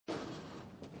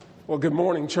Well, good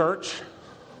morning, church.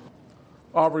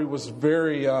 Aubrey was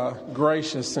very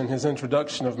gracious in his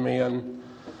introduction of me, and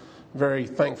very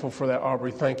thankful for that,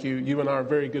 Aubrey. Thank you. You and I are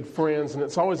very good friends, and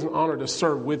it's always an honor to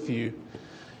serve with you.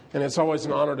 And it's always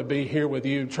an honor to be here with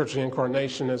you, Church of the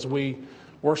Incarnation, as we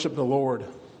worship the Lord.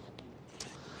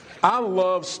 I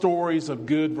love stories of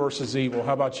good versus evil.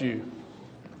 How about you?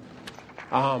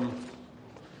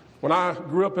 When I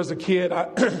grew up as a kid,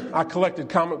 I collected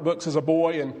comic books as a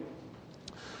boy, and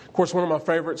of course, one of my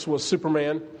favorites was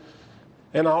Superman.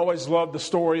 And I always loved the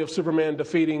story of Superman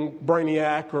defeating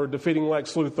Brainiac or defeating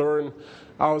Lex Luthor. And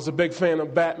I was a big fan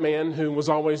of Batman, who was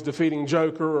always defeating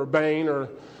Joker or Bane or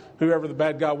whoever the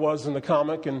bad guy was in the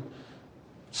comic, and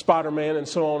Spider-Man and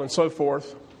so on and so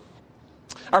forth.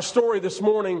 Our story this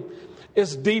morning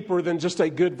is deeper than just a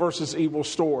good versus evil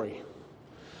story.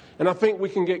 And I think we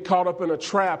can get caught up in a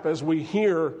trap as we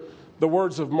hear the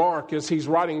words of Mark as he's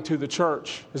writing to the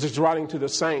church, as he's writing to the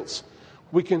saints.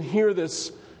 We can hear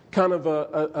this kind of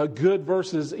a good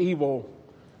versus evil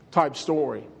type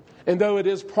story. And though it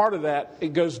is part of that,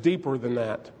 it goes deeper than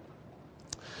that.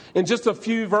 In just a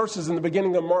few verses in the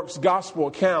beginning of Mark's gospel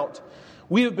account,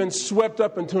 we have been swept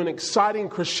up into an exciting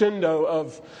crescendo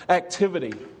of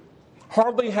activity.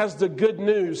 Hardly has the good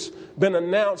news been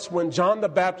announced when John the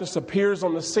Baptist appears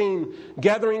on the scene,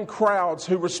 gathering crowds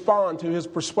who respond to his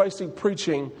persuasive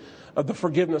preaching of the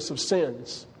forgiveness of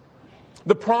sins.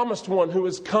 The promised one who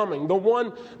is coming, the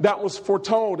one that was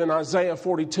foretold in Isaiah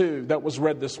 42 that was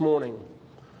read this morning,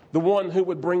 the one who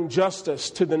would bring justice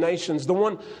to the nations, the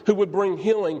one who would bring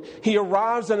healing. He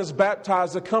arrives and is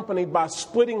baptized accompanied by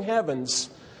splitting heavens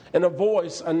and a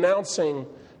voice announcing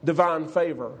divine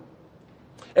favor.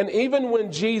 And even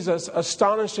when Jesus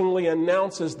astonishingly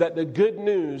announces that the good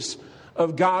news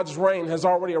of God's reign has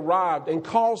already arrived and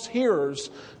calls hearers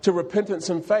to repentance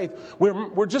and faith,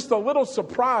 we're just a little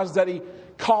surprised that he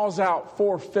calls out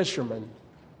 4 fishermen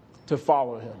to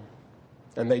follow him.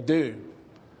 And they do,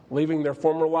 leaving their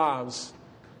former lives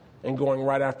and going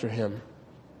right after him.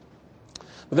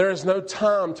 But there is no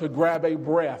time to grab a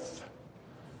breath.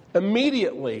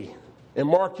 Immediately, and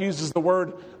Mark uses the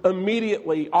word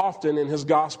immediately often in his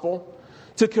gospel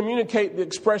to communicate the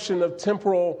expression of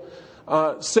temporal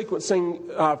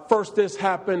sequencing. First this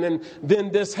happened, and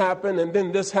then this happened, and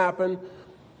then this happened.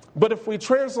 But if we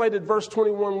translated verse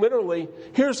 21 literally,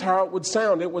 here's how it would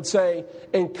sound. It would say,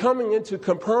 and coming into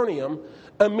Capernaum,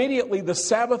 immediately the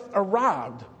Sabbath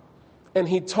arrived, and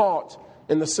he taught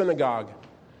in the synagogue.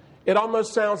 It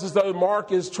almost sounds as though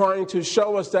Mark is trying to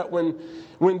show us that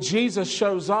when Jesus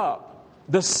shows up,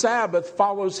 the Sabbath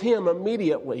follows him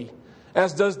immediately,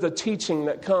 as does the teaching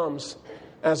that comes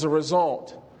as a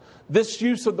result. This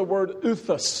use of the word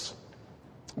outhos,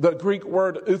 the Greek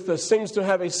word outhos, seems to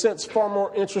have a sense far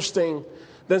more interesting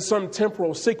than some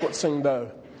temporal sequencing,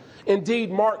 though.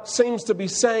 Indeed, Mark seems to be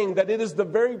saying that it is the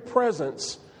very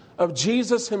presence of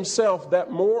Jesus himself that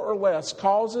more or less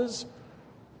causes,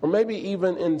 or maybe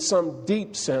even in some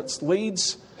deep sense,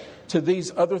 leads to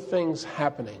these other things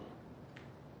happening.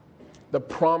 The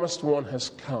promised one has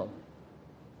come.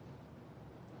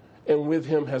 And with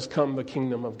him has come the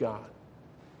kingdom of God.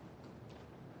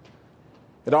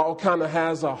 It all kind of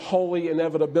has a holy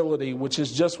inevitability, which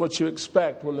is just what you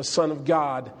expect when the Son of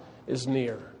God is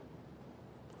near.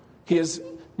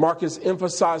 Mark is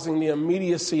emphasizing the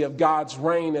immediacy of God's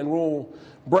reign and rule,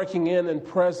 breaking in and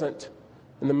present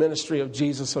in the ministry of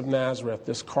Jesus of Nazareth,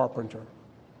 this carpenter.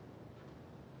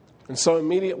 And so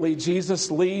immediately Jesus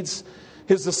leads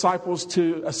his disciples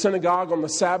to a synagogue on the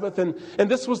Sabbath, and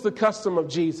this was the custom of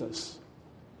Jesus.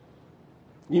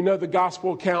 You know the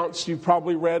gospel accounts, you've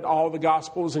probably read all the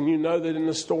gospels, and you know that in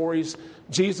the stories,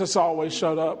 Jesus always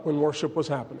showed up when worship was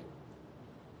happening.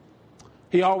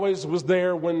 He always was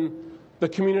there when the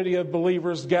community of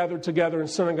believers gathered together in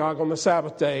synagogue on the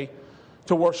Sabbath day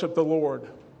to worship the Lord.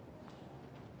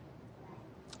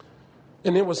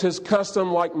 And it was his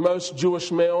custom, like most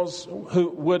Jewish males who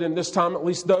would in this time, at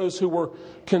least those who were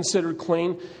considered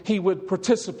clean, he would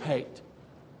participate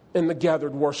in the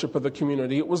gathered worship of the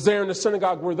community. It was there in the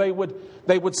synagogue where they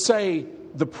would say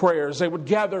the prayers. They would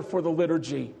gather for the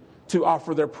liturgy to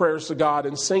offer their prayers to God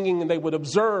and singing, and they would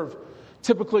observe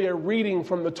typically a reading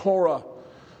from the Torah,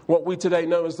 what we today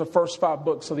know as the first 5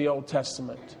 books of the Old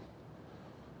Testament.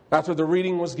 After the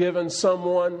reading was given,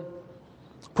 someone,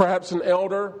 perhaps an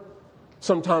elder,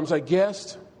 sometimes a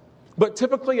guest, but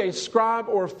typically a scribe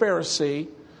or a Pharisee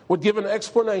would give an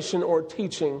explanation or a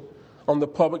teaching on the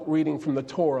public reading from the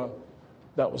Torah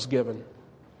that was given.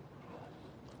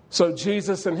 So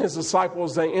Jesus and his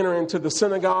disciples, they enter into the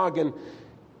synagogue, and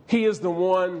he is the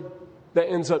one that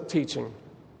ends up teaching.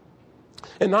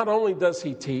 And not only does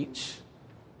he teach,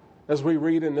 as we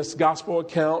read in this gospel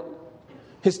account,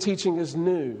 his teaching is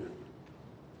new.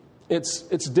 It's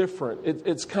different.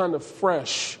 It's kind of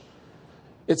fresh.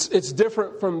 It's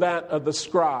different from that of the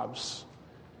scribes.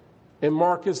 And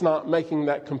Mark is not making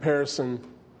that comparison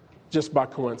just by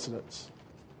coincidence.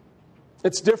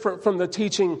 It's different from the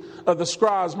teaching of the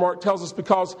scribes, Mark tells us,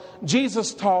 because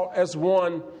Jesus taught as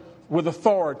one with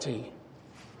authority.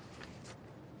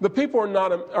 The people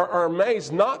are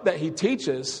amazed not that he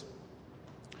teaches,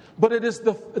 but it is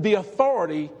the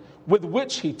authority with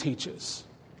which he teaches.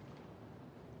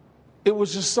 It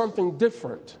was just something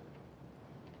different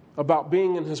about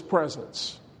being in his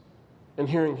presence and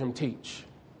hearing him teach.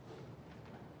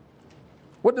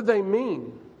 What did they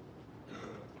mean?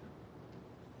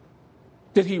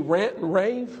 Did he rant and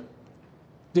rave?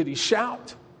 Did he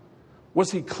shout?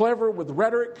 Was he clever with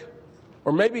rhetoric?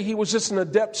 Or maybe he was just an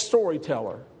adept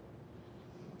storyteller.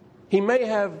 He may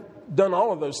have done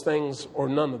all of those things or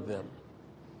none of them.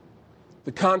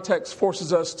 The context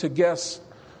forces us to guess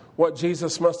what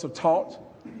Jesus must have taught,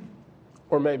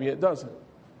 or maybe it doesn't.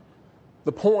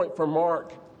 The point for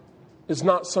Mark is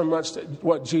not so much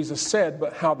what Jesus said,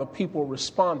 but how the people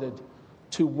responded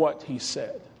to what he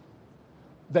said.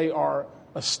 They are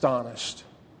astonished.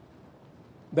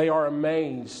 They are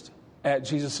amazed at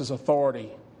Jesus' authority,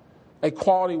 a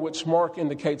quality which Mark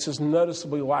indicates is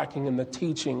noticeably lacking in the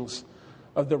teachings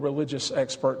of the religious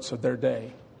experts of their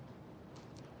day.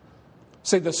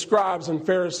 See, the scribes and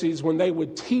Pharisees, when they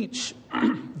would teach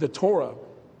the Torah,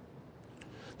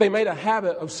 they made a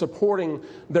habit of supporting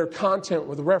their content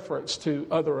with reference to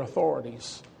other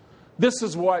authorities. This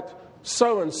is what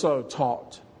so-and-so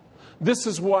taught. This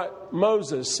is what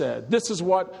Moses said. This is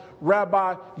what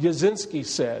Rabbi Yazinski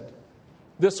said.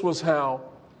 This was how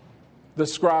the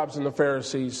scribes and the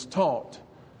Pharisees taught,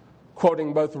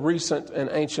 quoting both recent and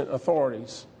ancient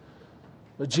authorities.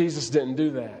 But Jesus didn't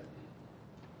do that.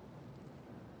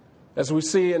 As we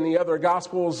see in the other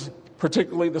Gospels,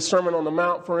 particularly the Sermon on the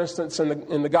Mount, for instance,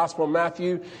 in the Gospel of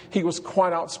Matthew, he was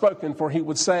quite outspoken, for he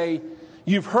would say,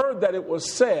 "You've heard that it was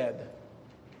said,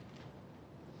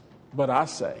 but I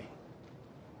say."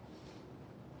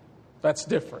 That's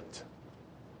different.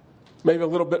 Maybe a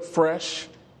little bit fresh.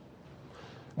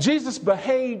 Jesus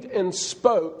behaved and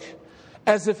spoke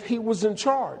as if he was in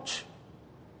charge.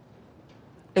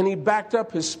 And he backed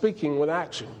up his speaking with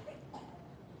action.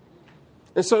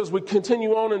 And so as we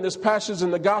continue on in this passage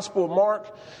in the Gospel of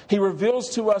Mark, he reveals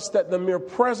to us that the mere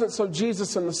presence of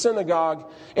Jesus in the synagogue,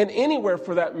 and anywhere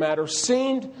for that matter,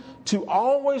 seemed to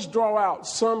always draw out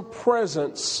some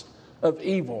presence of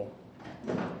evil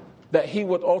that he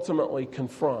would ultimately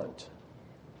confront.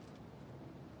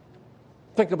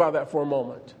 Think about that for a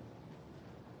moment.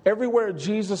 Everywhere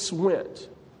Jesus went,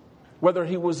 whether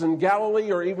he was in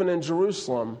Galilee or even in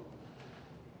Jerusalem,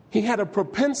 he had a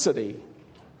propensity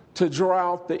to draw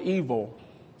out the evil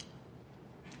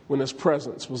when his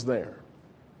presence was there.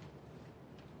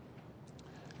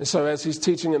 And so as he's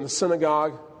teaching in the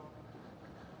synagogue,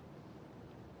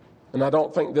 and I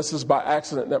don't think this is by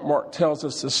accident that Mark tells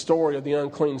us the story of the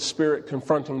unclean spirit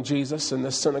confronting Jesus in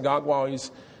this synagogue while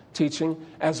he's teaching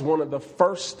as one of the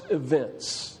first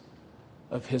events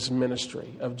of his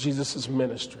ministry, of Jesus'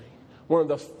 ministry. One of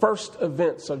the first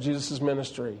events of Jesus'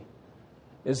 ministry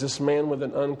is this man with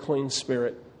an unclean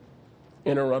spirit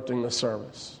interrupting the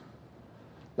service.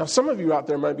 Now, some of you out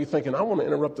there might be thinking, I want to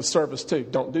interrupt the service too.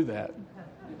 Don't do that.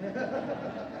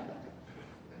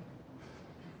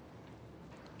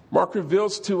 Mark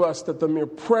reveals to us that the mere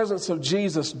presence of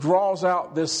Jesus draws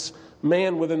out this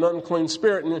man with an unclean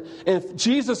spirit. And if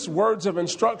Jesus' words of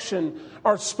instruction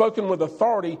are spoken with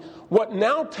authority, what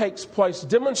now takes place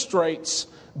demonstrates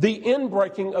the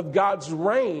inbreaking of God's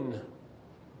reign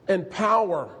and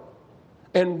power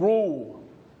and rule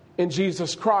in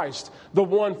Jesus Christ, the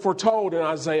one foretold in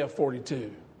Isaiah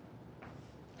 42,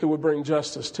 who would bring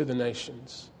justice to the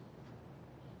nations.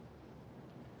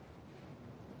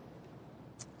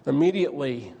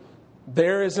 Immediately,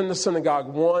 there is in the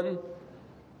synagogue one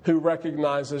who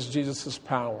recognizes Jesus'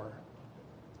 power.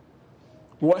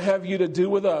 What have you to do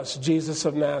with us, Jesus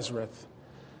of Nazareth?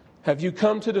 Have you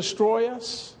come to destroy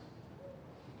us?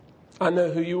 I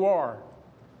know who you are,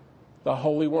 the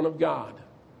Holy One of God.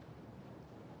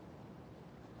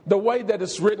 The way that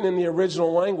it's written in the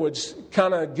original language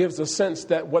kind of gives a sense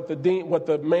that what the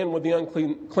man with the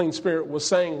unclean spirit was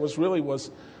saying was,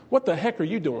 what the heck are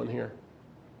you doing here?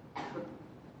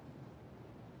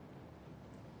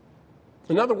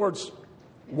 In other words,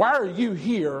 why are you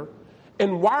here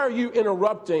and why are you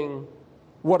interrupting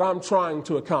what I'm trying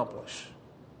to accomplish?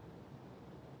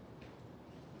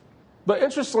 But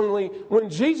interestingly, when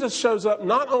Jesus shows up,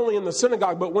 not only in the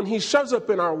synagogue, but when he shows up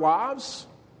in our lives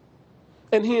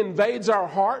and he invades our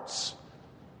hearts,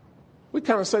 we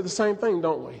kind of say the same thing,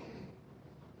 don't we?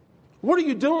 What are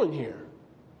you doing here?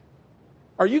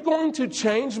 Are you going to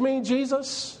change me,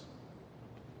 Jesus?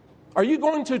 Are you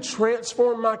going to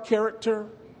transform my character?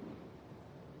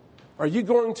 Are you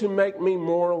going to make me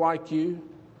more like you?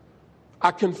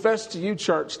 I confess to you,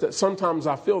 church, that sometimes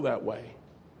I feel that way.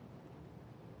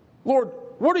 Lord,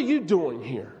 what are you doing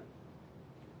here?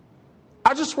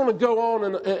 I just want to go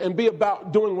on and be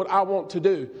about doing what I want to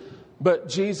do. But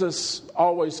Jesus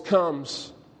always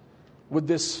comes with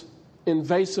this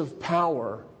invasive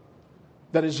power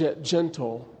that is yet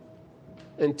gentle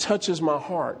and touches my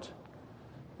heart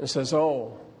and says,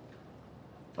 oh,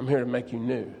 I'm here to make you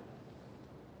new.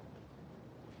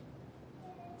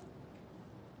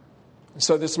 And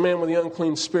so this man with the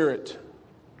unclean spirit,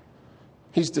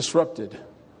 he's disrupted.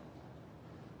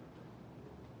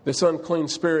 This unclean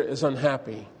spirit is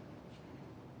unhappy.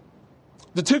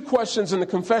 The two questions in the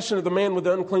confession of the man with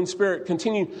the unclean spirit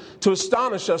continue to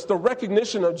astonish us. The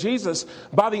recognition of Jesus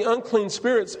by the unclean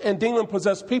spirits and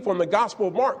demon-possessed people in the Gospel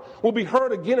of Mark will be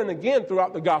heard again and again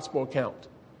throughout the Gospel account.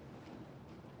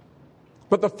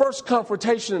 But the first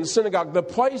confrontation in the synagogue, the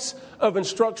place of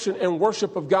instruction and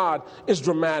worship of God, is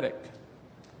dramatic.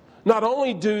 Not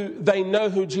only do they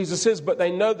know who Jesus is, but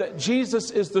they know that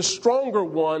Jesus is the stronger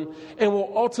one and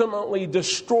will ultimately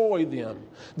destroy them.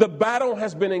 The battle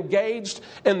has been engaged,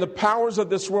 and the powers of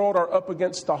this world are up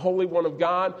against the Holy One of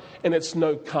God, and it's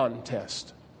no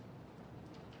contest.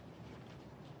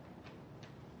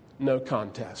 No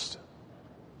contest.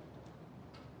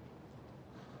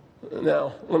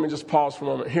 Now, let me just pause for a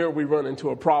moment. Here we run into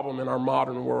a problem in our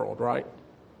modern world, right?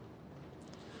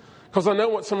 Because I know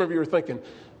what some of you are thinking.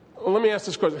 Let me ask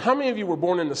this question. How many of you were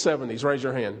born in the 70s? Raise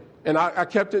your hand. And I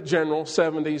kept it general,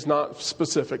 70s, not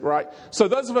specific, right? So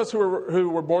those of us who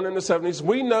were born in the 70s,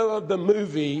 we know of the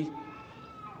movie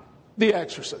The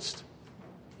Exorcist.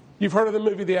 You've heard of the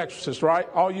movie The Exorcist, right?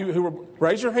 All you who were,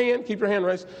 raise your hand, keep your hand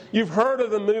raised. You've heard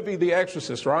of the movie The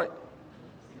Exorcist, right?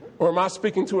 Or am I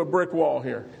speaking to a brick wall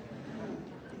here?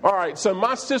 All right, so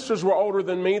my sisters were older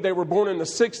than me. They were born in the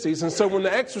 60s. And so when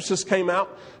The Exorcist came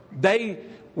out, they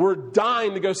were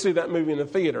dying to go see that movie in the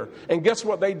theater. And guess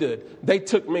what they did? They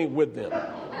took me with them.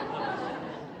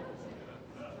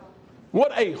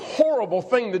 What a horrible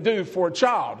thing to do for a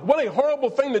child. What a horrible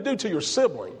thing to do to your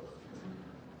sibling.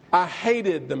 I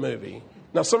hated the movie.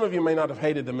 Now, some of you may not have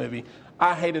hated the movie.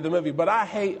 I hated the movie, but I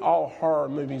hate all horror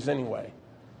movies anyway.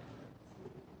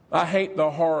 I hate the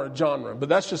horror genre, but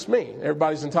that's just me.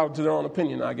 Everybody's entitled to their own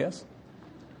opinion, I guess.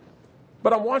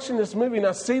 But I'm watching this movie and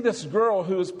I see this girl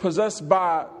who is possessed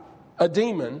by a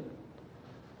demon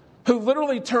who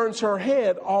literally turns her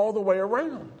head all the way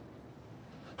around,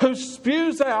 who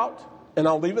spews out, and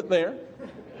I'll leave it there.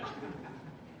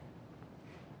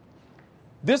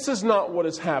 This is not what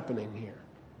is happening here.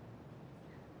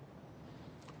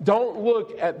 Don't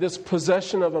look at this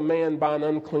possession of a man by an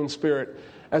unclean spirit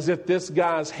as if this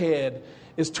guy's head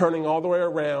is turning all the way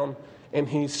around and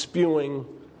he's spewing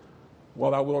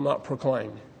what I will not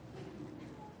proclaim.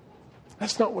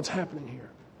 That's not what's happening here.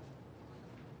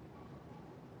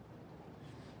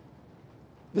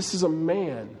 This is a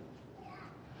man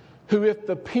who, if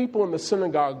the people in the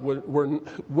synagogue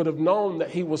would have known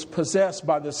that he was possessed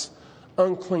by this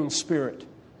unclean spirit,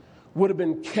 would have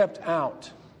been kept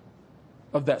out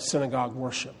of that synagogue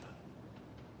worship.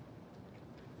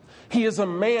 He is a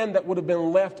man that would have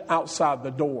been left outside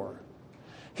the door.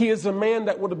 He is a man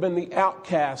that would have been the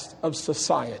outcast of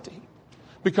society.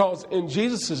 Because in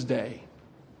Jesus' day,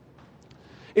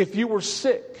 if you were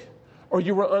sick or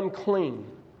you were unclean,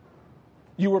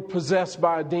 you were possessed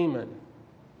by a demon.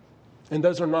 And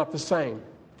those are not the same.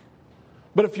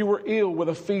 But if you were ill with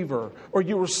a fever, or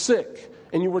you were sick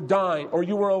and you were dying, or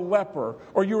you were a leper,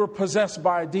 or you were possessed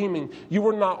by a demon, you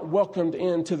were not welcomed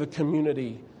into the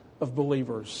community of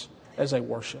believers as they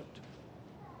worshiped.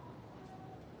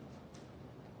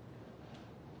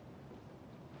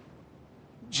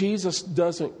 Jesus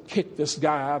doesn't kick this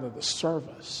guy out of the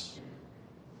service.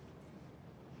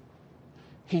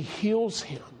 He heals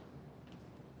him.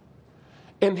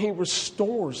 And he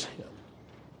restores him.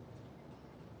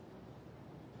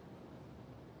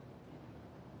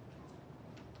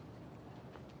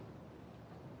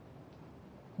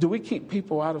 Do we keep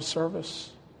people out of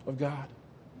service of God?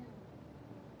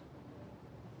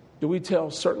 Do we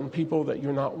tell certain people that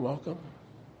you're not welcome?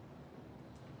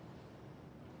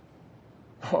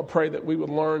 I pray that we would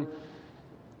learn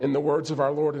in the words of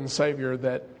our Lord and Savior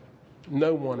that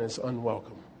no one is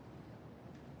unwelcome,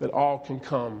 that all can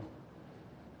come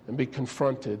and be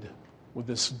confronted with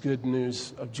this good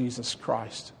news of Jesus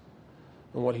Christ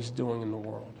and what he's doing in the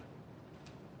world.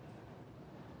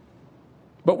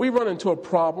 But we run into a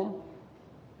problem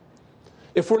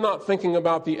if we're not thinking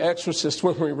about the exorcist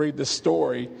when we read this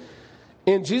story.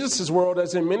 In Jesus' world,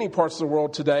 as in many parts of the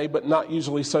world today, but not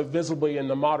usually so visibly in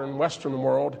the modern Western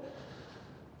world,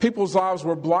 people's lives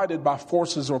were blighted by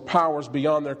forces or powers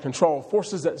beyond their control,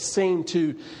 forces that seemed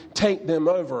to take them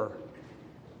over.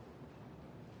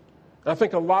 I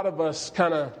think a lot of us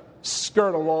kind of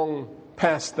skirt along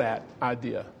past that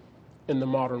idea in the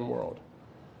modern world.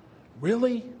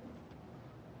 Really?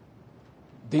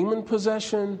 Demon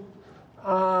possession?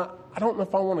 I don't know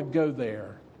if I want to go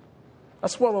there.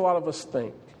 That's what a lot of us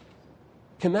think.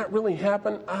 Can that really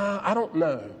happen? I don't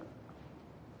know.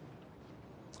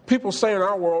 People say in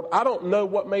our world, I don't know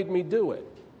what made me do it.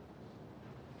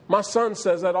 My son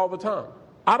says that all the time.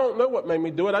 I don't know what made me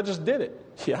do it. I just did it.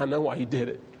 Yeah, I know why he did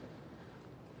it.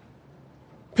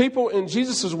 People in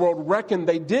Jesus' world reckon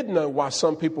they did know why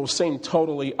some people seem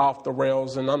totally off the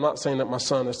rails, and I'm not saying that my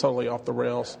son is totally off the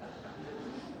rails.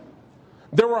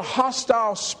 There were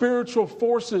hostile spiritual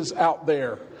forces out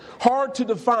there, hard to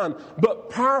define, but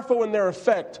powerful in their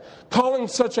effect. Calling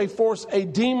such a force a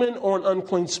demon or an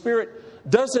unclean spirit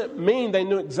doesn't mean they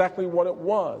knew exactly what it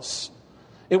was.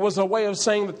 It was a way of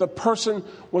saying that the person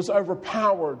was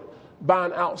overpowered by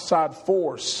an outside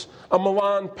force, a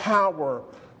malign power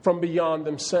from beyond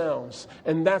themselves.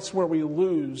 And that's where we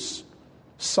lose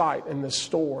sight in this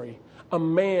story. A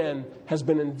man has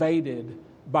been invaded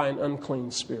by an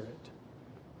unclean spirit.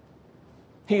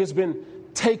 He has been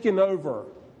taken over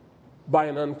by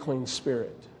an unclean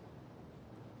spirit.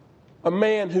 A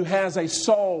man who has a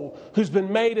soul, who's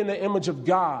been made in the image of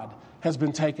God, has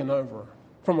been taken over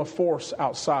from a force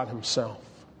outside himself.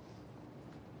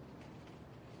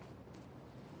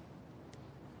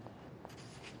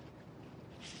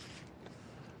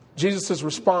 Jesus'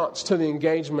 response to the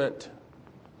engagement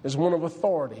is one of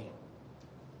authority.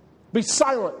 Be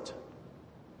silent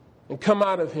and come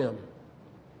out of him.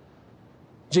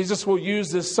 Jesus will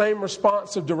use this same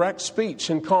response of direct speech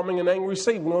in calming an angry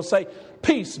sea. We'll say,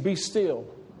 peace, be still.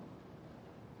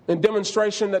 In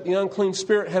demonstration that the unclean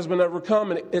spirit has been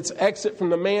overcome and its exit from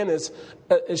the man is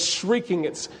shrieking.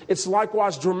 It's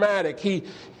likewise dramatic.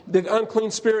 The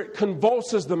unclean spirit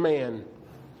convulses the man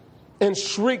and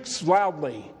shrieks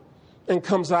loudly and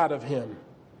comes out of him.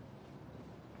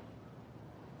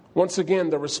 Once again,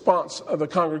 the response of the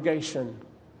congregation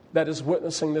that is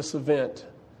witnessing this event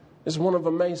is one of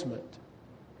amazement.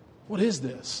 What is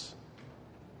this?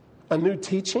 A new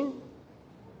teaching?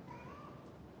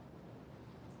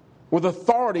 With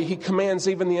authority, he commands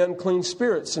even the unclean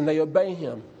spirits, and they obey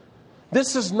him.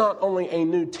 This is not only a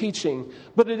new teaching,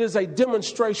 but it is a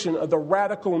demonstration of the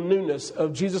radical newness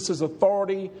of Jesus'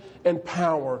 authority and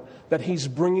power that he's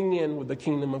bringing in with the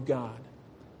kingdom of God.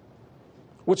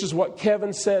 Which is what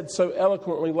Kevin said so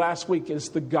eloquently last week is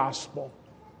the gospel.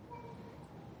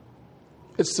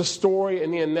 It's the story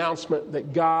and the announcement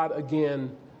that God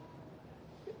again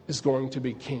is going to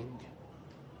be king.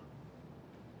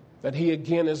 That he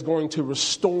again is going to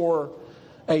restore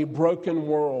a broken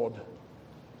world.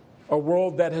 A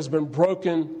world that has been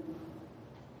broken.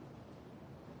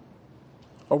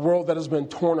 A world that has been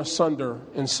torn asunder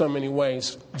in so many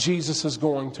ways. Jesus is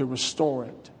going to restore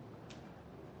it.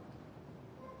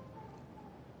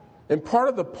 And part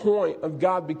of the point of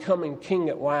God becoming king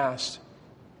at last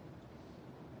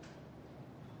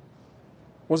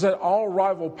was that all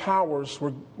rival powers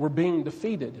were being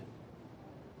defeated.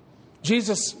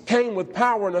 Jesus came with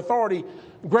power and authority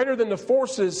greater than the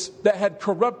forces that had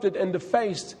corrupted and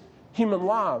defaced human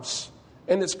lives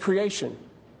and its creation.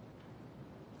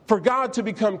 For God to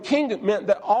become king meant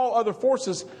that all other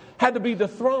forces had to be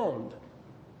dethroned.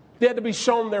 They had to be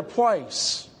shown their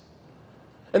place.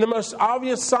 And the most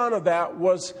obvious sign of that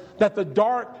was that the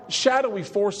dark, shadowy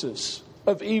forces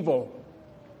of evil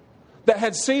that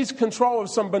had seized control of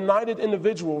some benighted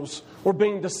individuals were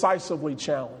being decisively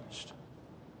challenged.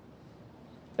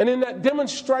 And in that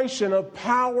demonstration of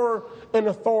power and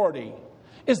authority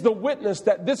is the witness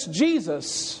that this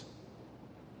Jesus,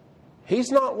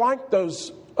 he's not like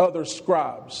those other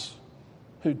scribes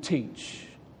who teach.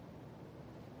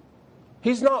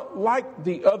 He's not like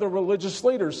the other religious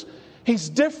leaders. He's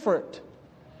different.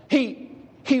 He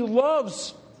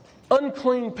loves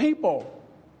unclean people.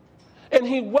 And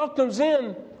he welcomes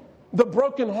in the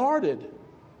brokenhearted.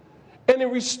 And he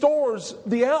restores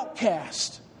the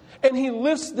outcast. And he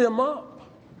lifts them up.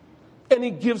 And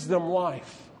he gives them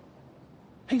life.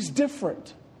 He's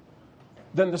different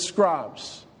than the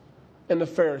scribes and the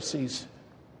Pharisees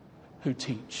who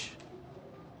teach.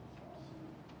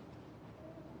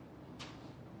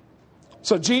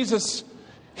 So Jesus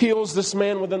heals this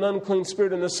man with an unclean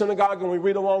spirit in the synagogue, and we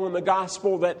read along in the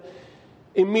gospel that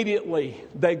immediately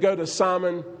they go to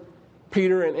Simon,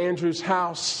 Peter, and Andrew's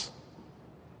house.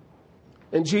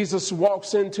 And Jesus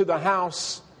walks into the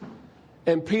house,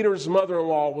 and Peter's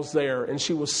mother-in-law was there, and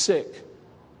she was sick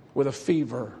with a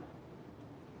fever.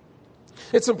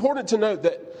 It's important to note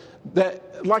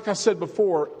that, like I said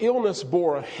before, illness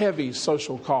bore a heavy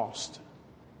social cost.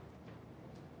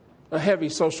 A heavy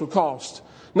social cost.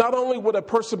 Not only would a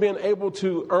person be able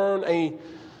to earn a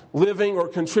living or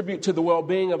contribute to the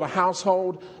well-being of a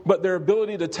household, but their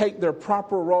ability to take their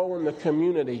proper role in the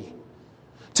community,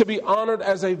 to be honored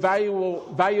as a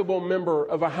valuable member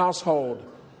of a household,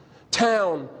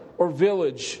 town, or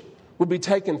village would be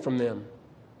taken from them.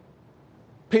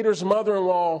 Peter's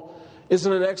mother-in-law is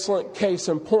an excellent case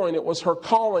in point. It was her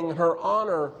calling and her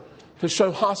honor to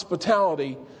show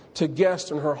hospitality to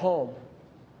guests in her home.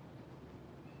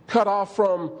 Cut off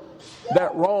from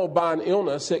that role by an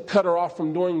illness, it cut her off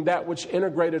from doing that which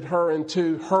integrated her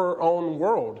into her own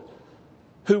world.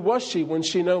 Who was she when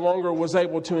she no longer was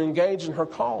able to engage in her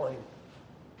calling?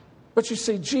 But you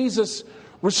see, Jesus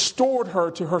restored her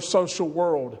to her social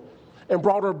world and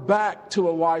brought her back to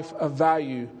a life of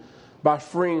value by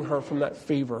freeing her from that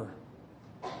fever.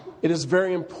 It is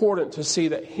very important to see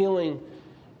that healing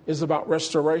is about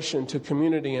restoration to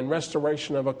community and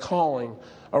restoration of a calling,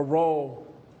 a role,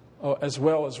 as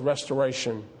well as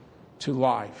restoration to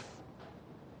life.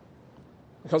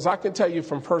 Because I can tell you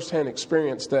from firsthand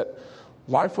experience that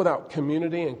life without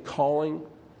community and calling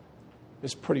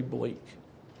is pretty bleak.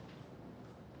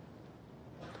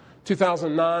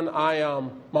 2009,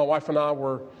 my wife and I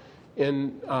were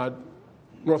in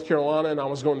North Carolina, and I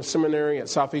was going to seminary at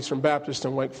Southeastern Baptist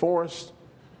in Wake Forest.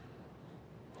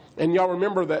 And y'all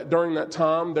remember that during that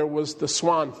time there was the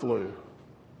swine flu.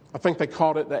 I think they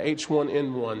called it the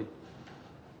H1N1.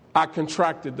 I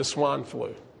contracted the swine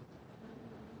flu.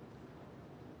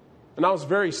 And I was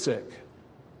very sick.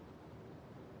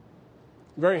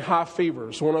 Very high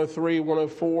fevers, 103,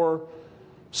 104,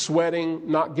 sweating,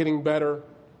 not getting better,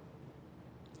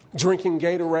 drinking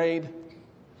Gatorade.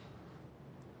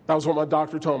 That was what my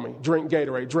doctor told me. Drink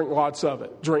Gatorade, drink lots of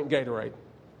it, drink Gatorade.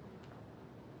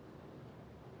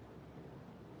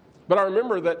 But I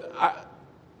remember that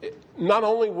not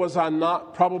only was I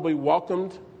not probably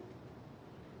welcomed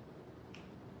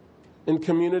in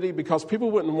community because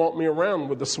people wouldn't want me around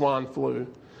with the swine flu.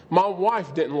 My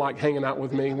wife didn't like hanging out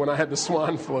with me when I had the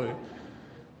swine flu.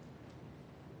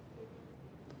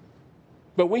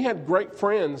 But we had great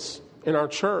friends in our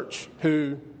church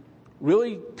who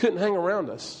really couldn't hang around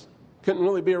us, couldn't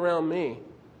really be around me.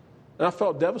 And I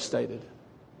felt devastated.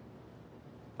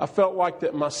 I felt like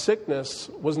that my sickness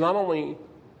was not only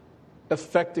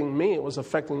affecting me, it was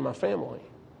affecting my family.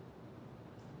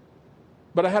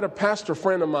 But I had a pastor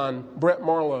friend of mine, Brett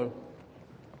Marlowe,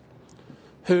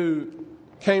 who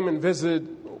came and visited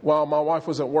while my wife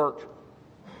was at work.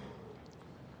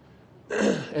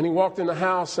 And he walked in the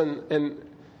house, and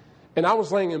I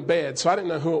was laying in bed, so I didn't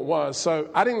know who it was. So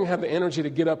I didn't even have the energy to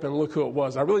get up and look who it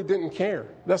was. I really didn't care.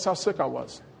 That's how sick I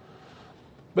was.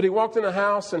 But he walked in the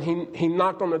house, and he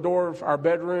knocked on the door of our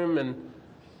bedroom, and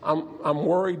I'm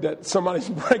worried that somebody's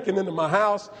breaking into my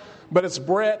house. But it's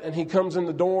Brett, and he comes in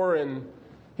the door, and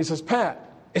he says,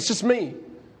 "Pat, it's just me."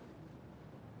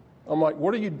 I'm like,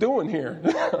 "What are you doing here?"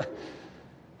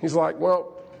 He's like,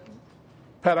 "Well,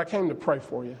 Pat, I came to pray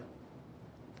for you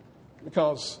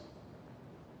because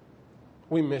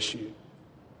we miss you.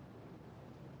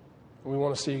 We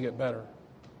want to see you get better."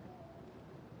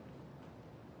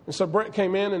 And so Brett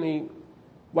came in and he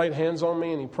laid hands on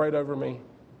me and he prayed over me.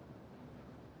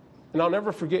 And I'll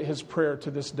never forget his prayer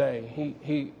to this day.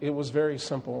 It was very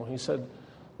simple. He said,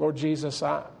 "Lord Jesus,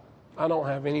 I don't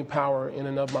have any power in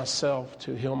and of myself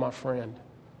to heal my friend.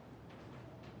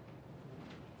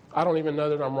 I don't even know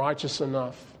that I'm righteous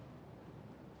enough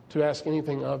to ask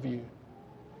anything of you.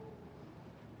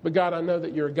 But God, I know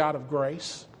that you're a God of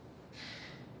grace.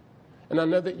 And I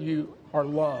know that you are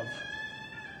love.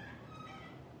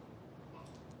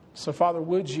 So, Father,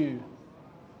 would you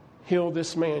heal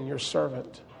this man, your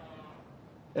servant,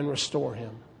 and restore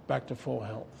him back to full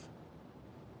health?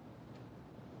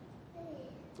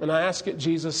 And I ask it,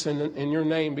 Jesus, in your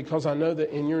name, because I know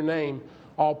that in your name,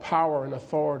 all power and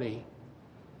authority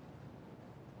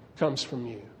comes from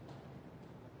you.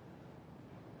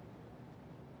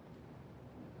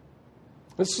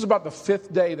 This is about the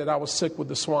 5th day that I was sick with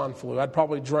the swine flu. I'd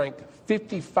probably drank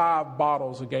 55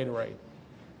 bottles of Gatorade.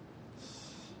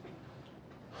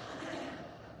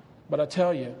 But I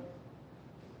tell you,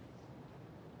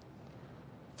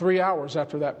 3 hours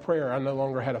after that prayer, I no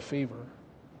longer had a fever.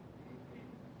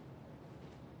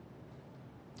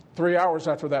 3 hours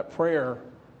after that prayer,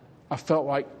 I felt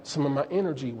like some of my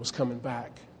energy was coming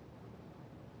back.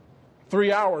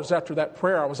 3 hours after that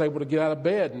prayer, I was able to get out of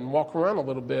bed and walk around a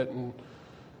little bit and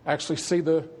actually see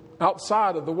the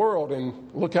outside of the world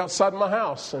and look outside my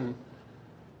house. And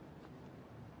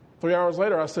 3 hours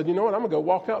later, I said, you know what, I'm going to go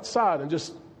walk outside and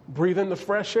just breathe in the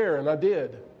fresh air, and I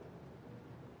did.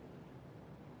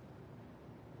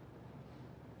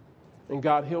 And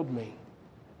God healed me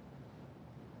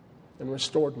and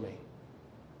restored me.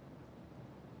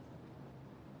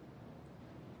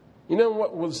 You know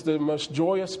what was the most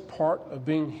joyous part of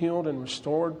being healed and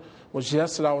restored was,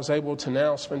 yes, that I was able to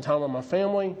now spend time with my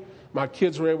family. My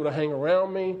kids were able to hang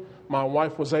around me. My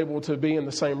wife was able to be in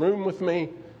the same room with me.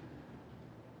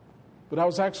 But I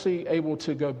was actually able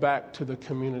to go back to the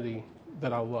community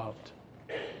that I loved.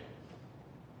 You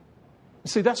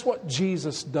see, that's what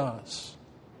Jesus does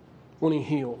when he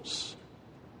heals.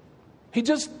 He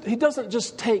doesn't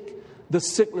just take the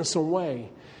sickness away.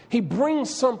 He brings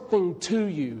something to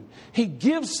you. He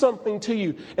gives something to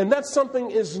you. And that something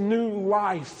is new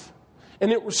life.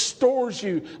 And it restores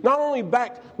you, not only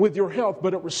back with your health,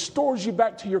 but it restores you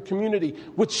back to your community,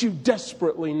 which you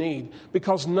desperately need,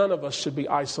 because none of us should be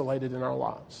isolated in our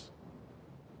lives.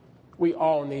 We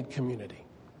all need community.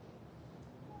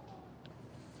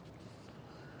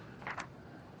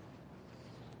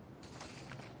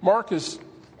 Mark is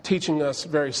teaching us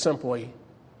very simply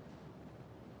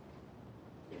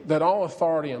that all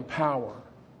authority and power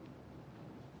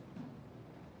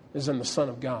is in the Son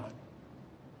of God.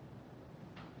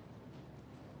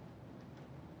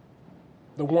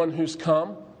 The one who's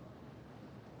come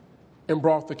and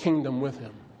brought the kingdom with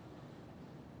him.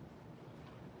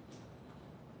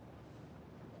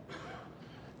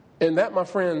 And that, my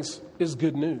friends, is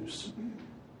good news.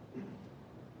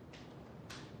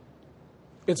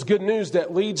 It's good news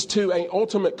that leads to an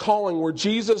ultimate calling where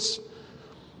Jesus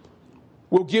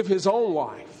will give his own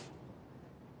life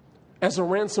as a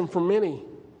ransom for many.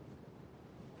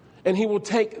 And he will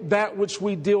take that which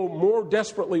we deal more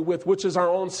desperately with, which is our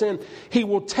own sin. He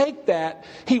will take that,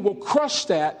 he will crush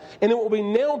that, and it will be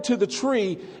nailed to the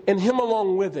tree, and him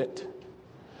along with it,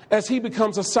 as he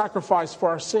becomes a sacrifice for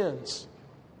our sins.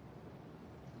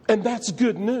 And that's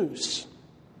good news.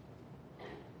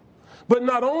 But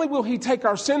not only will he take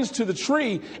our sins to the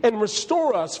tree and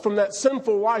restore us from that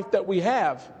sinful life that we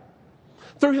have,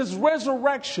 through his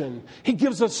resurrection, he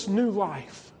gives us new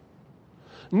life.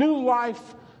 New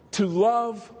life to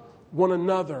love one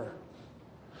another,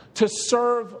 to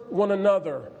serve one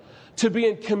another, to be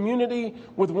in community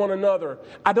with one another.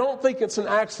 I don't think it's an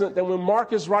accident that when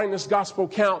Mark is writing this gospel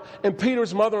account and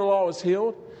Peter's mother-in-law is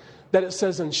healed, that it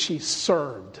says, and she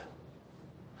served.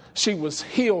 She was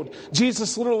healed.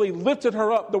 Jesus literally lifted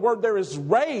her up. The word there is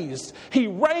raised. He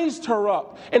raised her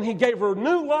up and he gave her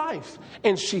new life,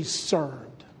 and she served.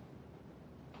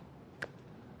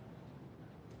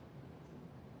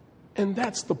 And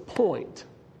that's the point.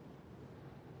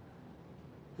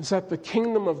 Is that the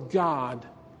kingdom of God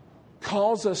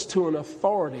calls us to an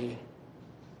authority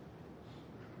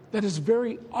that is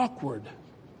very awkward,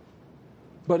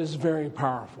 but is very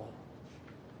powerful.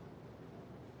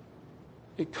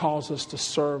 It calls us to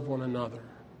serve one another,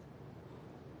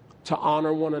 to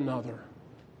honor one another,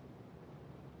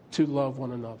 to love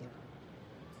one another.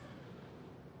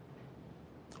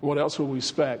 What else would we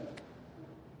expect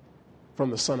from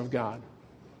the Son of God,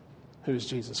 who is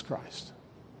Jesus Christ?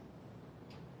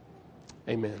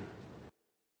 Amen.